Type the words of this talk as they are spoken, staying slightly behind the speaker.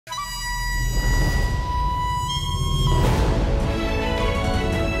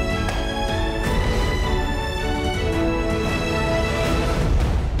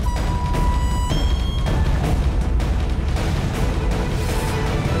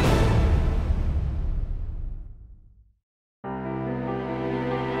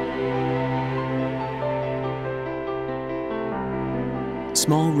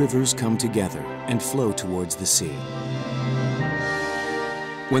Small rivers come together and flow towards the sea.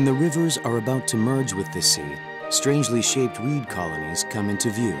 When the rivers are about to merge with the sea, strangely shaped reed colonies come into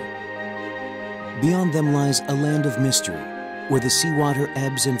view. Beyond them lies a land of mystery, where the seawater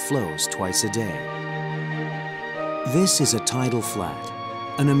ebbs and flows twice a day. This is a tidal flat,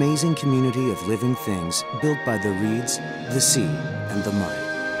 an amazing community of living things built by the reeds, the sea, and the mud.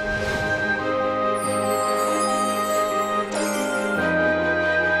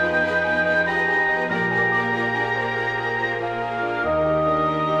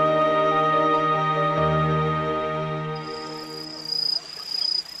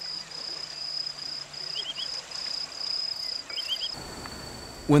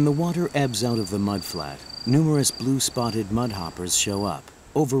 When the water ebbs out of the mudflat, numerous blue-spotted mudhoppers show up,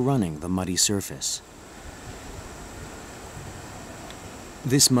 overrunning the muddy surface.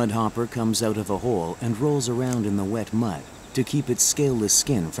 This mudhopper comes out of a hole and rolls around in the wet mud to keep its scaleless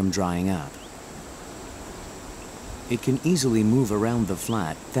skin from drying up. It can easily move around the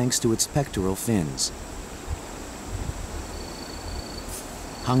flat thanks to its pectoral fins.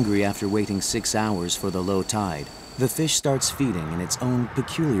 Hungry after waiting 6 hours for the low tide, the fish starts feeding in its own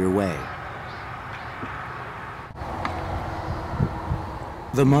peculiar way.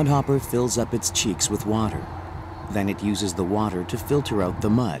 The mudhopper fills up its cheeks with water. Then it uses the water to filter out the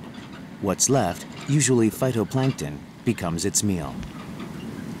mud. What's left, usually phytoplankton, becomes its meal.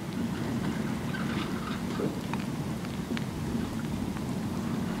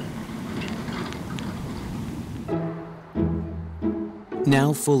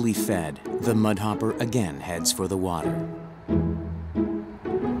 Now fully fed, the mudhopper again heads for the water.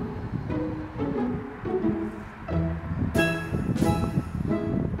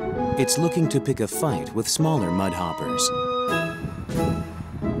 It's looking to pick a fight with smaller mudhoppers.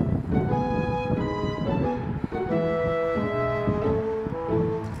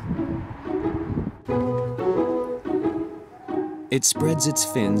 It spreads its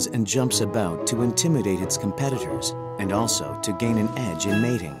fins and jumps about to intimidate its competitors and also to gain an edge in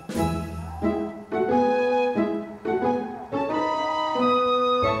mating.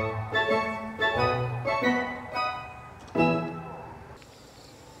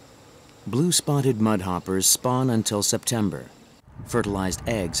 Blue-spotted mudhoppers spawn until September. Fertilized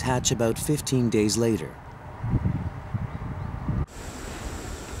eggs hatch about 15 days later.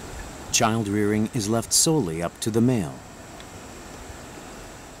 Child rearing is left solely up to the male.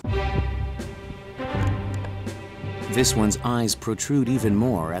 This one's eyes protrude even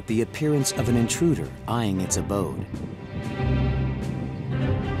more at the appearance of an intruder eyeing its abode.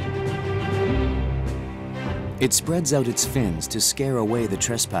 It spreads out its fins to scare away the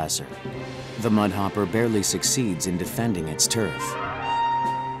trespasser. The mudhopper barely succeeds in defending its turf.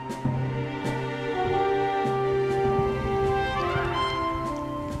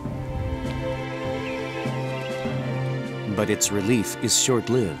 But its relief is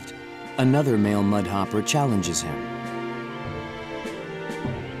short-lived. Another male mudhopper challenges him.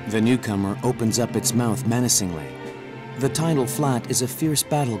 The newcomer opens up its mouth menacingly. The tidal flat is a fierce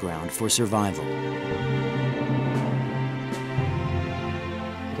battleground for survival.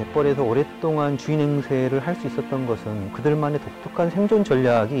 갯벌에서 오랫동안 주인 행세를 할 수 있었던 것은 그들만의 독특한 생존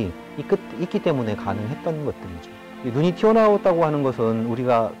전략이 있기 때문에 가능했던 것들이죠. 눈이 튀어나왔다고 하는 것은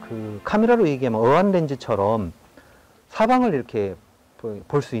우리가 그 카메라로 얘기하면 어안 렌즈처럼 사방을 이렇게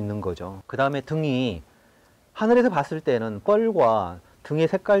볼 수 있는 거죠. 그 다음에 등이 하늘에서 봤을 때는 뻘과 등의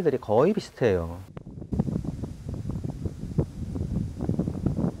색깔들이 거의 비슷해요.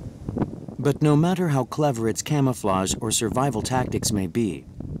 But no matter how clever its camouflage or survival tactics may be,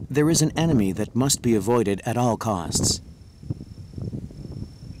 there is an enemy that must be avoided at all costs.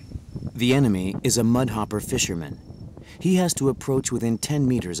 The enemy is a mudhopper fisherman. He has to approach within 10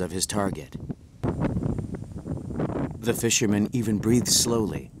 meters of his target. The fisherman even breathes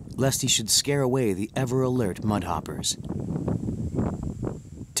slowly, lest he should scare away the ever-alert mudhoppers.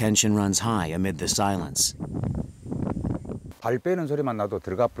 Tension runs high amid the silence. 발 빼는 소리만 나도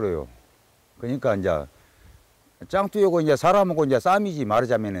들어가 버려요. 그러니까 이제 짱뚜이고 이제 사람하고 이제 싸움이지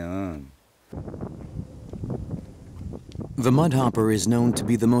말하자면은. The mudhopper is known to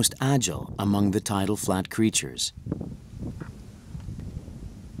be the most agile among the tidal flat creatures.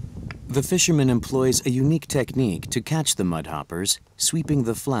 The fisherman employs a unique technique to catch the mudhoppers, sweeping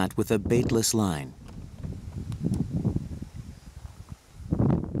the flat with a baitless line.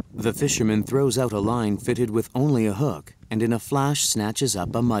 The fisherman throws out a line fitted with only a hook and in a flash snatches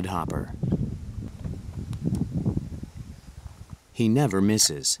up a mudhopper. He never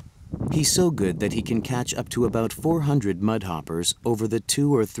misses. He's so good that he can catch up to about 400 mudhoppers over the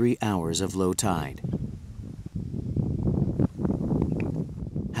 2 or 3 hours of low tide.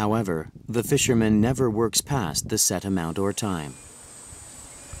 However, the fisherman never works past the set amount or time.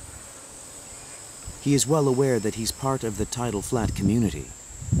 He is well aware that he's part of the tidal flat community.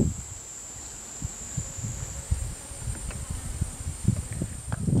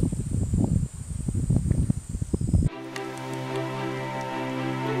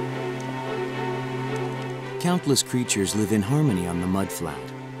 Countless creatures live in harmony on the mudflat.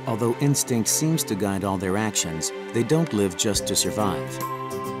 Although instinct seems to guide all their actions, they don't live just to survive.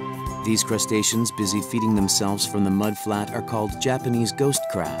 These crustaceans busy feeding themselves from the mudflat are called Japanese ghost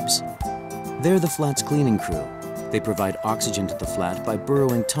crabs. They're the flat's cleaning crew. They provide oxygen to the flat by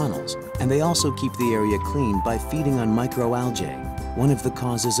burrowing tunnels, and they also keep the area clean by feeding on microalgae, one of the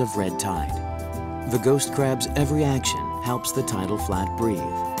causes of red tide. The ghost crab's every action helps the tidal flat breathe.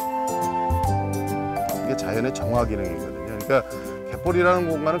 이게 자연의 정화 기능이거든요. 그러니까 갯벌이라는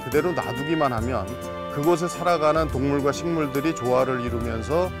공간을 그대로 놔두기만 하면 그곳에 살아가는 동물과 식물들이 조화를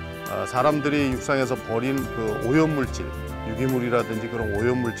이루면서 사람들이 육상에서 버린 그 오염물질, 유기물이라든지 그런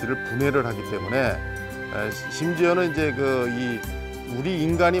오염물질을 분해를 하기 때문에 심지어는 이제 우리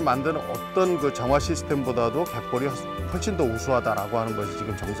인간이 만드는 어떤 그 정화 시스템보다도 갯벌이 훨씬 더 우수하다라고 하는 것이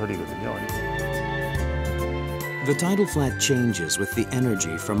지금 정설이거든요. The tidal flat changes with the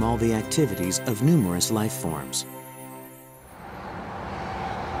energy from all the activities of numerous life forms.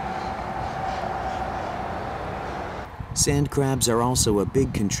 Sand crabs are also a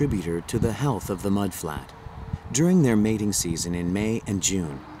big contributor to the health of the mudflat. During their mating season in May and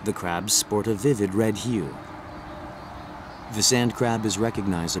June, the crabs sport a vivid red hue. The sand crab is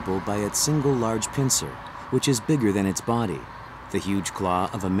recognizable by its single large pincer, which is bigger than its body. The huge claw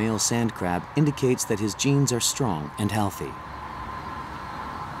of a male sand crab indicates that his genes are strong and healthy.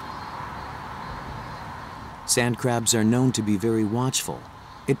 Sand crabs are known to be very watchful.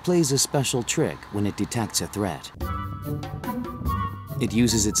 It plays a special trick when it detects a threat. It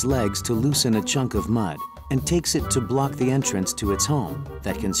uses its legs to loosen a chunk of mud and takes it to block the entrance to its home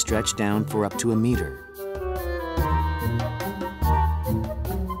that can stretch down for up to a meter.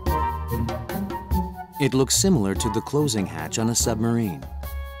 It looks similar to the closing hatch on a submarine.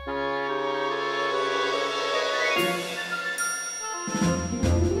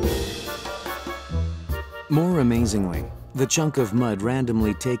 More amazingly, the chunk of mud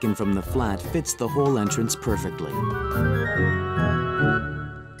randomly taken from the flat fits the whole entrance perfectly.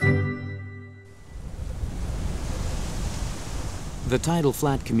 The tidal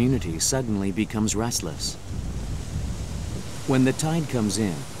flat community suddenly becomes restless. When the tide comes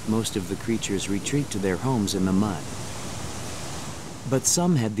in, most of the creatures retreat to their homes in the mud. But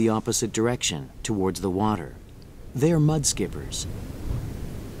some head the opposite direction, towards the water. They are mud skippers.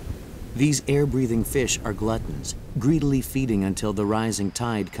 These air-breathing fish are gluttons, greedily feeding until the rising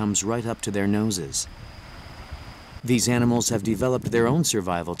tide comes right up to their noses. These animals have developed their own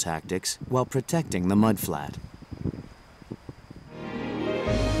survival tactics while protecting the mudflat.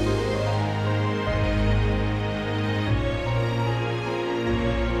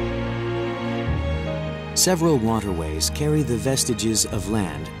 Several waterways carry the vestiges of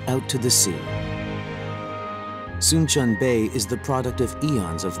land out to the sea. Suncheon Bay is the product of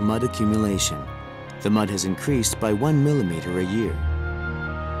eons of mud accumulation. The mud has increased by 1 millimeter a year.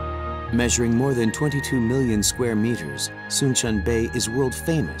 Measuring more than 22 million square meters, Suncheon Bay is world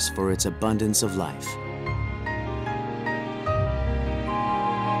famous for its abundance of life.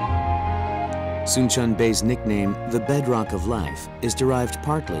 Suncheon Bay's nickname, the bedrock of life, is derived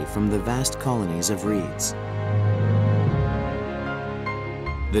partly from the vast colonies of reeds.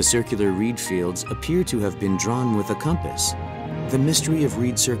 The circular reed fields appear to have been drawn with a compass. The mystery of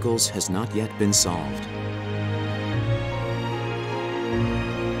reed circles has not yet been solved.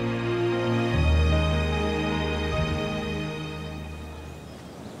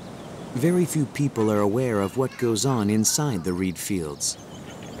 Very few people are aware of what goes on inside the reed fields.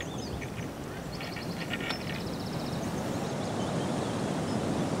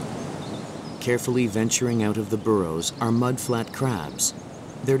 Carefully venturing out of the burrows are mudflat crabs.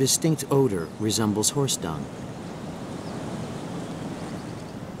 Their distinct odor resembles horse dung.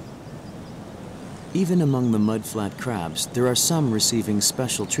 Even among the mudflat crabs, there are some receiving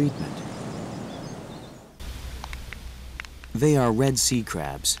special treatment. They are red sea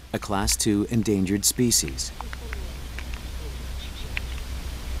crabs, a Class II endangered species.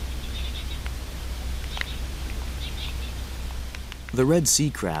 The red sea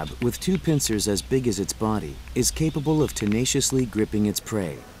crab, with two pincers as big as its body, is capable of tenaciously gripping its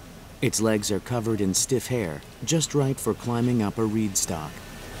prey. Its legs are covered in stiff hair, just right for climbing up a reed stalk.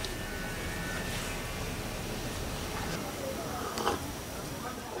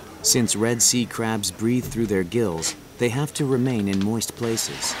 Since red sea crabs breathe through their gills, they have to remain in moist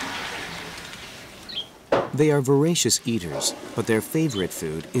places. They are voracious eaters, but their favorite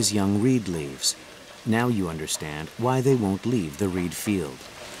food is young reed leaves. Now you understand why they won't leave the reed field.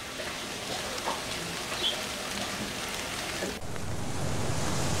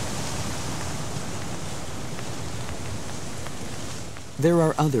 There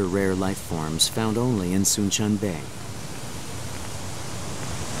are other rare life forms found only in Suncheon Bay.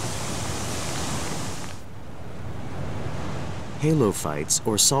 Halophytes,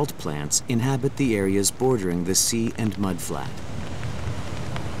 or salt plants, inhabit the areas bordering the sea and mudflat.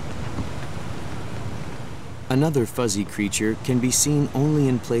 Another fuzzy creature can be seen only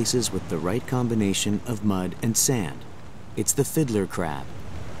in places with the right combination of mud and sand. It's the fiddler crab.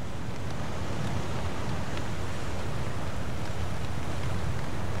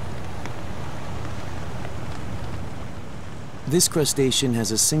 This crustacean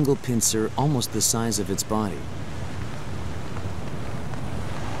has a single pincer almost the size of its body.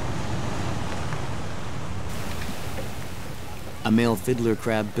 A male fiddler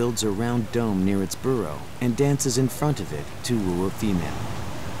crab builds a round dome near its burrow and dances in front of it to woo a female.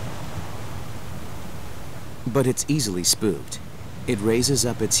 But it's easily spooked. It raises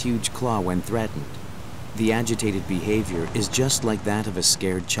up its huge claw when threatened. The agitated behavior is just like that of a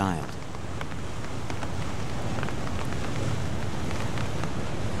scared child.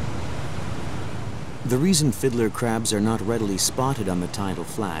 The reason fiddler crabs are not readily spotted on the tidal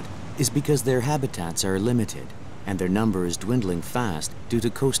flat is because their habitats are limited, and their number is dwindling fast due to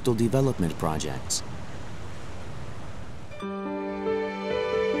coastal development projects.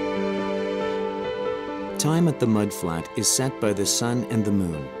 Time at the mudflat is set by the sun and the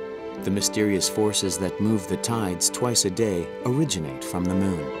moon. The mysterious forces that move the tides twice a day originate from the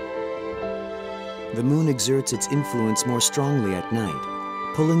moon. The moon exerts its influence more strongly at night,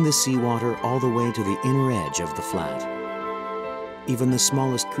 pulling the seawater all the way to the inner edge of the flat. Even the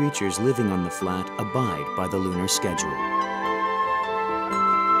smallest creatures living on the flat abide by the lunar schedule.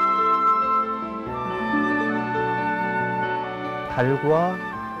 달과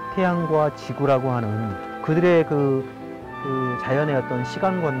태양과 지구라고 하는 그들의 그 자연의 어떤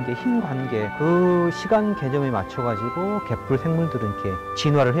시간 관계, 힘 관계, 그 시간 개념에 맞춰가지고 갯불 생물들은 이렇게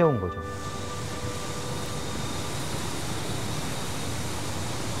진화를 해온 거죠.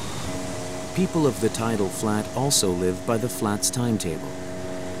 People of the tidal flat also live by the flat's timetable.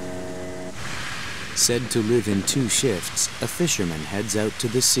 Said to live in 2 shifts, a fisherman heads out to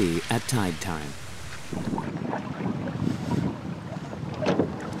the sea at tide time.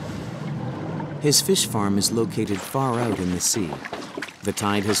 His fish farm is located far out in the sea. The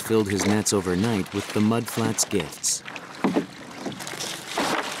tide has filled his nets overnight with the mudflat's gifts.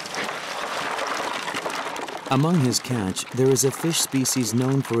 Among his catch, there is a fish species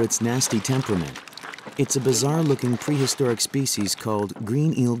known for its nasty temperament. It's a bizarre-looking prehistoric species called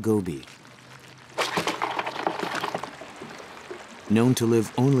green eel goby. Known to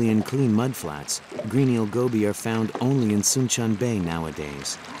live only in clean mudflats, green eel goby are found only in Suncheon Bay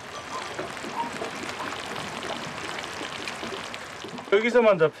nowadays.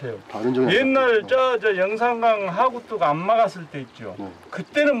 여기서만 잡혀요. 옛날 저 영산강 하구뚝 안 막았을 때 있죠. 네.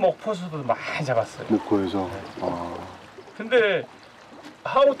 그때는 목포수도 많이 잡았어요. 목포에서. 네. 근데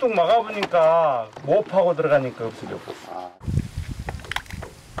하구뚝 막아보니까 못 파고 들어가니까 없어졌고.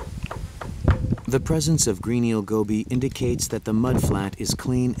 The presence of green eel goby indicates that the mudflat is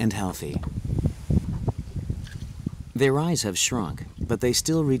clean and healthy. Their eyes have shrunk, but they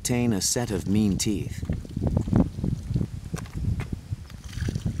still retain a set of mean teeth.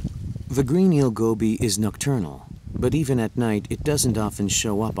 The green eel goby is nocturnal, but even at night it doesn't often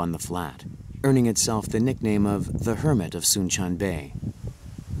show up on the flat, earning itself the nickname of the Hermit of Suncheon Bay.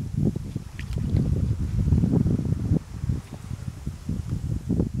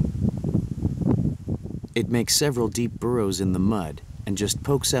 It makes several deep burrows in the mud and just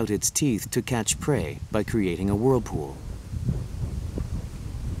pokes out its teeth to catch prey by creating a whirlpool.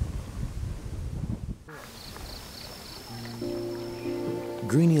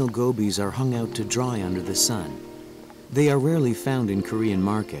 Green eel gobies are hung out to dry under the sun. They are rarely found in Korean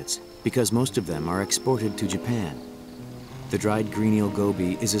markets because most of them are exported to Japan. The dried green eel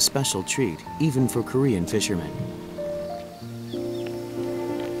goby is a special treat even for Korean fishermen.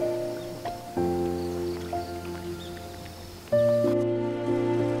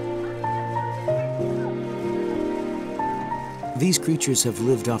 These creatures have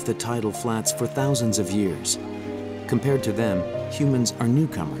lived off the tidal flats for thousands of years. Compared to them, humans are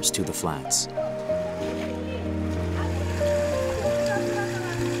newcomers to the flats.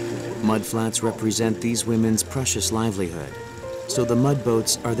 Mudflats represent these women's precious livelihood, so the mud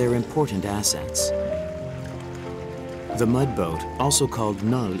boats are their important assets. The mud boat, also called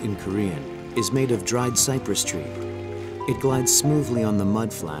nul in Korean, is made of dried cypress tree. It glides smoothly on the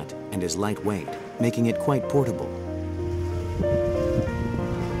mud flat and is lightweight, making it quite portable.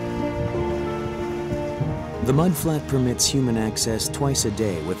 The mud flat permits human access twice a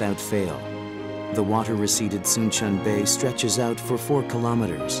day without fail. The water-receded Suncheon Bay stretches out for 4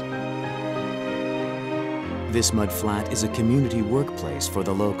 kilometers. This mud flat is a community workplace for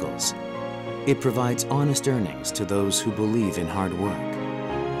the locals. It provides honest earnings to those who believe in hard work.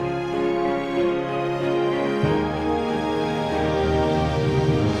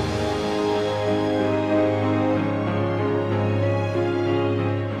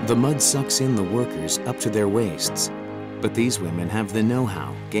 The mud sucks in the workers up to their waists, but these women have the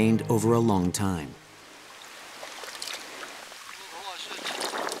know-how gained over a long time.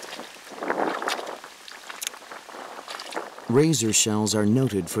 Razor shells are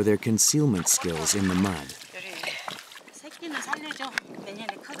noted for their concealment skills in the mud.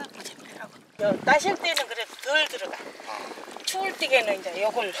 따실 때는 그래도 덜 들어가. 추울 때에는 이제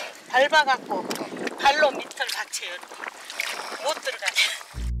이걸 밟아갖고 발로 밑을 받쳐요. 못 들어가죠.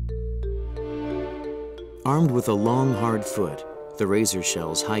 Armed with a long, hard foot, the razor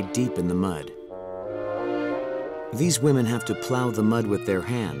shells hide deep in the mud. These women have to plow the mud with their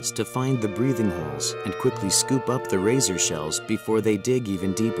hands to find the breathing holes and quickly scoop up the razor shells before they dig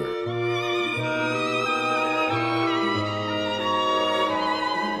even deeper.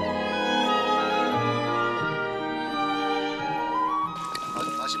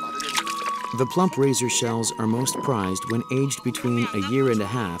 The plump razor shells are most prized when aged between 1.5 years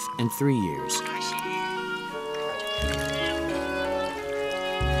and 3 years.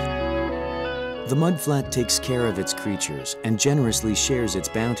 The mudflat takes care of its creatures and generously shares its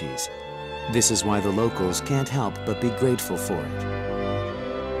bounties. This is why the locals can't help but be grateful for it.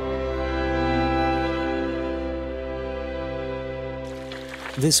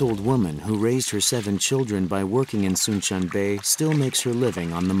 This old woman, who raised her 7 children by working in Suncheon Bay, still makes her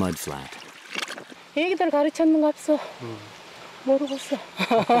living on the mudflat. 애기들 가르쳤는 거 없어. 모르겠어.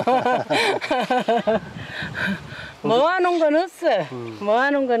 모아놓은 건 없어.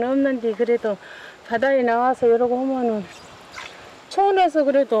 모아놓은 건 없는데 그래도 바다에 나와서 이러고 하면은 초원에서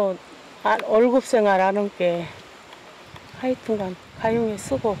그래도 월급 생활 하는 게 하여튼간 가용에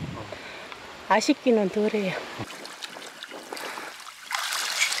쓰고 아쉽기는 덜해요.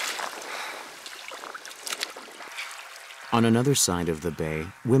 On another side of the bay,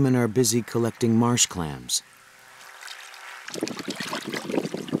 women are busy collecting marsh clams.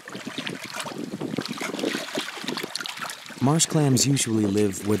 Marsh clams usually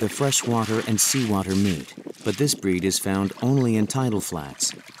live where the fresh water and seawater meet, but this breed is found only in tidal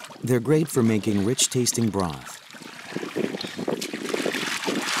flats. They're great for making rich-tasting broth.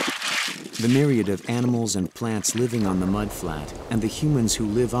 The myriad of animals and plants living on the mudflat and the humans who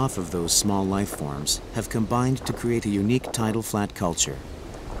live off of those small life forms have combined to create a unique tidal flat culture.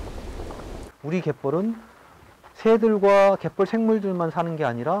 우리 갯벌은 새들과 갯벌 생물들만 사는 게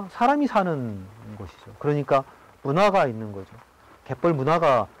아니라 사람이 사는 곳이죠. 그러니까 문화가 있는 거죠. 갯벌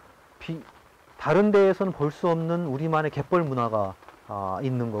문화가 다른 데에서는 볼 수 없는 우리만의 갯벌 문화가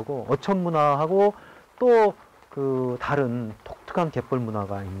있는 거고, 어촌 문화하고 또 그 다른 독특한 갯벌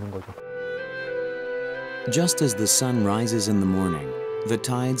문화가 있는 거죠. Just as the sun rises in the morning, the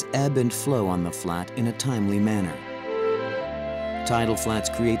tides ebb and flow on the flat in a timely manner. Tidal flats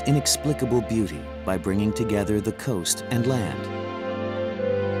create inexplicable beauty by bringing together the coast and land.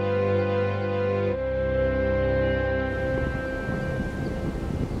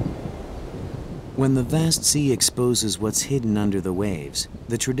 When the vast sea exposes what's hidden under the waves,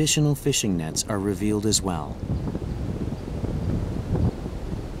 the traditional fishing nets are revealed as well.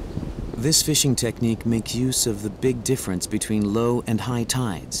 This fishing technique makes use of the big difference between low and high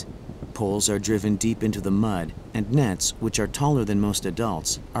tides. Poles are driven deep into the mud, and nets, which are taller than most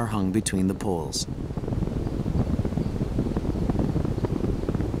adults, are hung between the poles.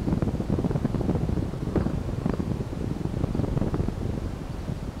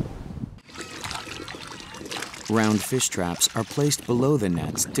 Round fish traps are placed below the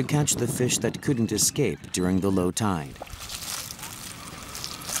nets to catch the fish that couldn't escape during the low tide.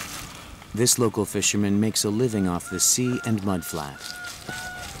 This local fisherman makes a living off the sea and mudflat.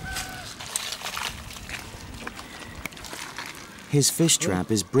 His fish trap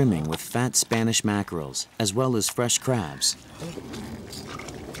is brimming with fat Spanish mackerels, as well as fresh crabs.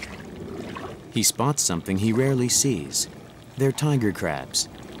 He spots something he rarely sees. They're tiger crabs.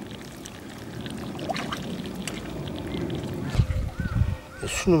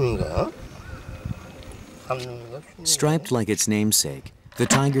 Striped like its namesake, The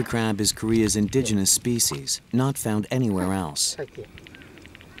tiger crab is Korea's indigenous species, not found anywhere else.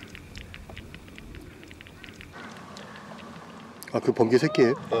 아, 그 번개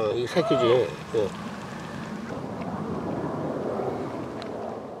새끼예요? 이 새끼지.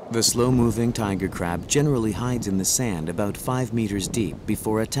 The slow-moving tiger crab generally hides in the sand about 5 meters deep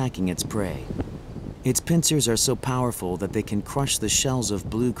before attacking its prey. Its pincers are so powerful that they can crush the shells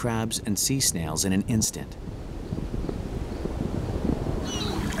of blue crabs and sea snails in an instant.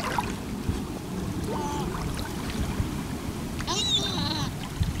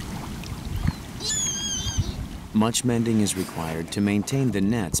 Much mending is required to maintain the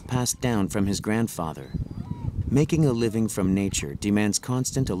nets passed down from his grandfather. Making a living from nature demands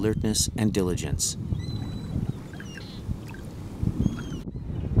constant alertness and diligence.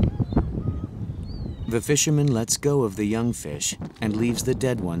 The fisherman lets go of the young fish and leaves the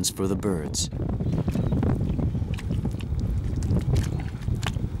dead ones for the birds.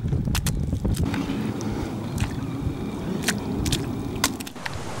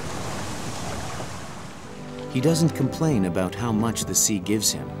 He doesn't complain about how much the sea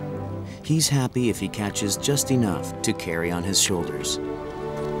gives him. He's happy if he catches just enough to carry on his shoulders.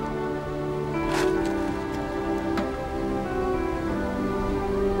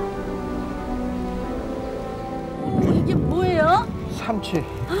 이게 뭐예요? 삼치.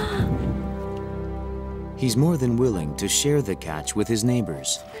 He's more than willing to share the catch with his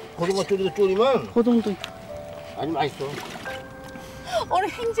neighbors. 고등어 쪼리도 쪼리면 고동도. 아주 맛있어. 오늘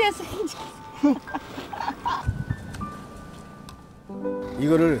행주에서 행주.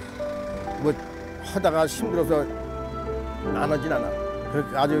 이거를 뭐 하다가 힘들어서 안 하진 않아.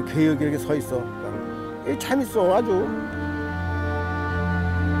 그렇게 아주 개혁이 이렇게 서 있어. 참 있어 아주.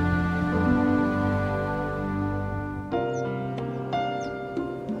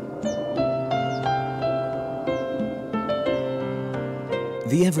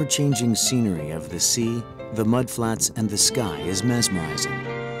 The ever-changing scenery of the sea, the mudflats, and the sky is mesmerizing.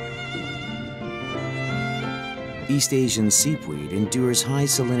 East Asian seepweed endures high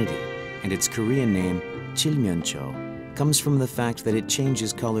salinity, and its Korean name, chilmyeoncho, comes from the fact that it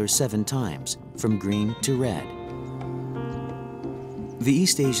changes color 7 times, from green to red. The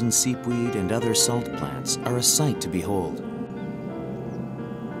East Asian seepweed and other salt plants are a sight to behold.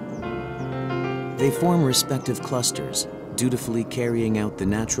 They form respective clusters, dutifully carrying out the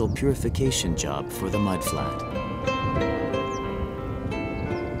natural purification job for the mudflat.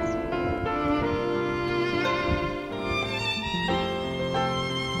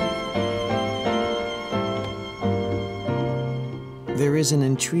 There is an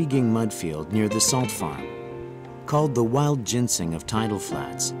intriguing mudfield near the salt farm. Called the wild ginseng of tidal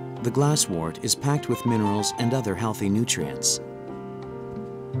flats, the glasswort is packed with minerals and other healthy nutrients.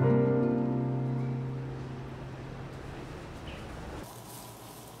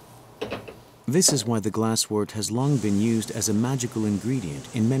 This is why the glasswort has long been used as a magical ingredient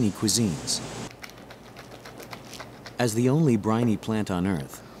in many cuisines. As the only briny plant on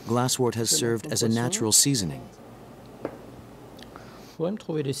Earth, glasswort has served as a natural seasoning.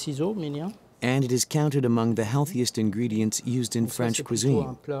 And it is counted among the healthiest ingredients used in French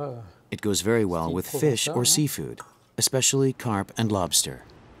cuisine. It goes very well with fish or seafood, especially carp and lobster.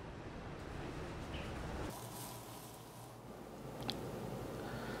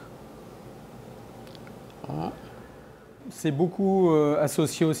 C'est beaucoup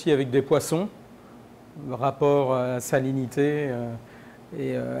associé aussi avec des poissons, le rapport à la salinité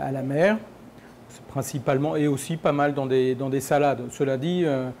et à la mer, principalement, et aussi pas mal dans des salades. Cela dit,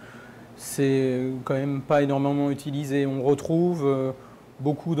 c'est quand même pas énormément utilisé. On retrouve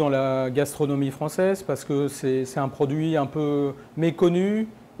beaucoup dans la gastronomie française parce que c'est un produit un peu méconnu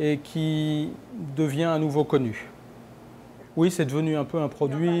et qui devient à nouveau connu. Oui, c'est devenu un peu un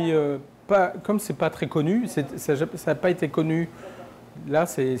produit... comme c'est pas très connu, ça n'a pas été connu. Là,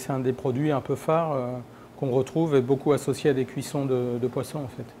 c'est un des produits un peu phares qu'on retrouve et beaucoup associé à des cuissons de poissons en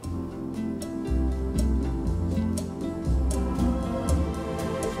fait.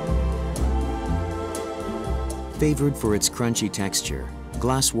 Favored for its crunchy texture,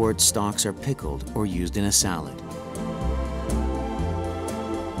 glasswort stalks are pickled or used in a salad.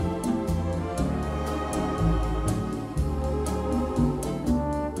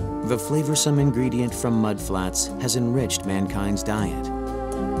 The flavorsome ingredient from mudflats has enriched mankind's diet.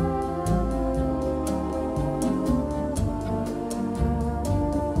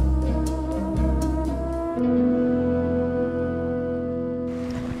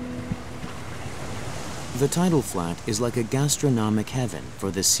 The tidal flat is like a gastronomic heaven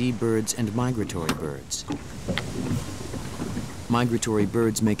for the seabirds and migratory birds. Migratory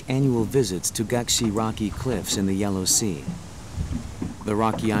birds make annual visits to Gakshi rocky cliffs in the Yellow Sea. The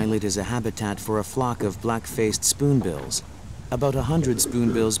rocky islet is a habitat for a flock of black-faced spoonbills. About 100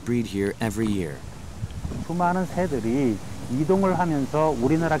 spoonbills breed here every year. 수많은 새들이 이동을 하면서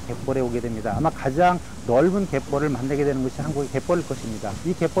우리나라 갯벌에 오게 됩니다. 아마 가장 넓은 갯벌을 만나게 되는 것이 한국의 갯벌일 것입니다.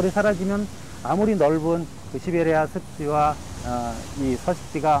 이 갯벌이 사라지면 아무리 넓은 그 시베리아 습지와 이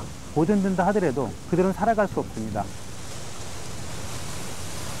서식지가 보존된다 하더라도 그들은 살아갈 수 없습니다.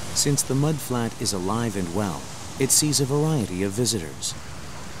 Since the mudflat is alive and well, it sees a variety of visitors.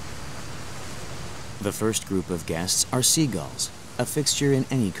 The first group of guests are seagulls, a fixture in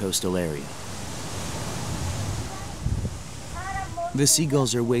any coastal area. The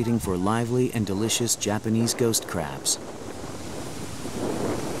seagulls are waiting for lively and delicious Japanese ghost crabs.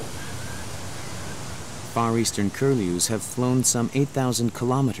 Far Eastern curlews have flown some 8,000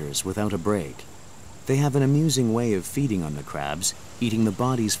 kilometers without a break. They have an amusing way of feeding on the crabs, eating the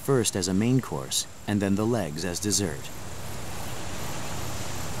bodies first as a main course and then the legs as dessert.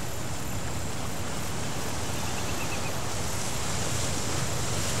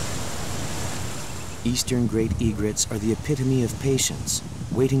 Eastern great egrets are the epitome of patience,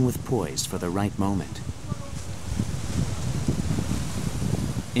 waiting with poise for the right moment.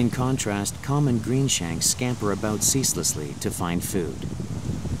 In contrast, common greenshanks scamper about ceaselessly to find food.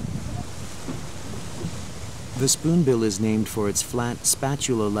 The spoonbill is named for its flat,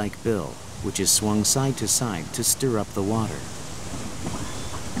 spatula-like bill, which is swung side to side to stir up the water.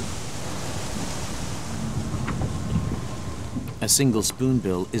 A single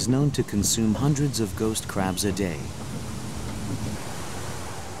spoonbill is known to consume hundreds of ghost crabs a day.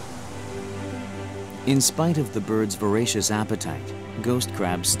 In spite of the bird's voracious appetite, ghost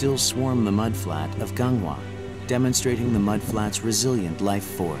crabs still swarm the mudflat of Ganghwa, demonstrating the mudflat's resilient life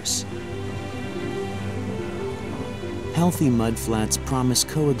force. Healthy mudflats promise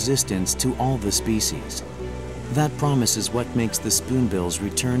coexistence to all the species. That promise is what makes the spoonbills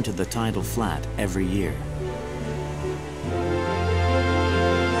return to the tidal flat every year.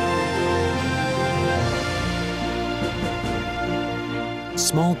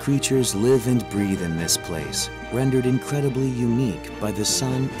 Small creatures live and breathe in this place, rendered incredibly unique by the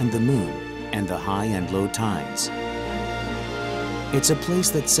sun and the moon and the high and low tides. It's a place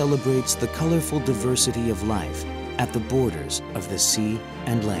that celebrates the colorful diversity of life at the borders of the sea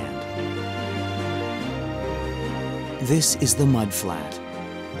and land. This is the mudflat,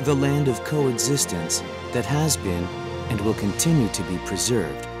 the land of coexistence that has been and will continue to be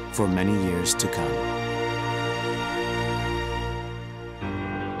preserved for many years to come.